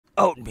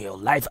Oatmeal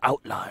Life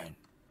Outline.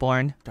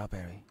 Born.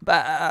 Strawberry.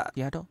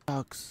 Seattle.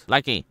 Dogs.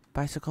 Lucky.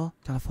 Bicycle.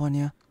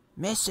 California.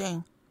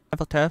 Missing.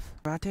 Apple Turf.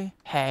 Karate.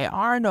 Hey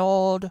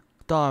Arnold.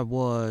 Star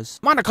Wars.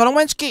 Monica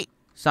Lewinsky.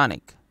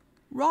 Sonic.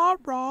 Rah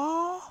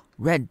rah.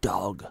 Red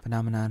Dog.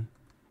 Phenomenon.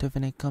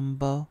 Tiffany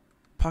Combo.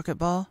 Pocket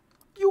Ball.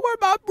 You were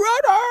my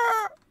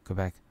brother.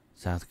 Quebec.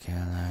 South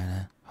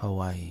Carolina.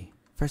 Hawaii.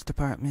 First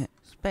Department.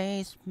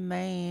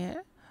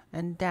 Spaceman.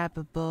 And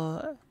Dapper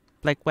Boy.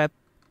 Blake Webb.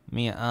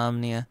 Mia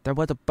Omnia. There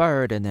was a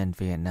bird and then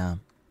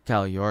Vietnam.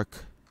 Cal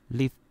York.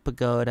 Leaf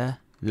Pagoda.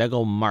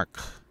 Lego Mark.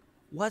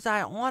 Was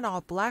I on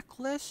a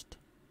blacklist?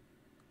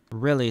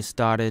 Really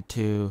started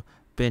to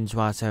binge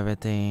watch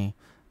everything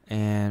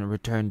and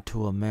return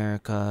to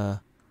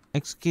America.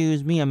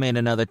 Excuse me, I made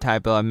another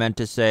typo. I meant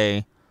to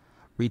say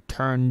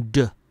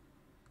returned.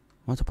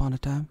 Once upon a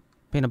time.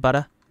 Peanut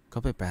butter.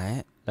 Kobe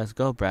Bryant. Let's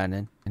go,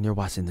 Brandon. And you're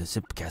watching the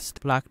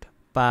Zipcast. Blocked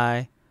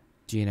by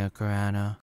Gina Carano.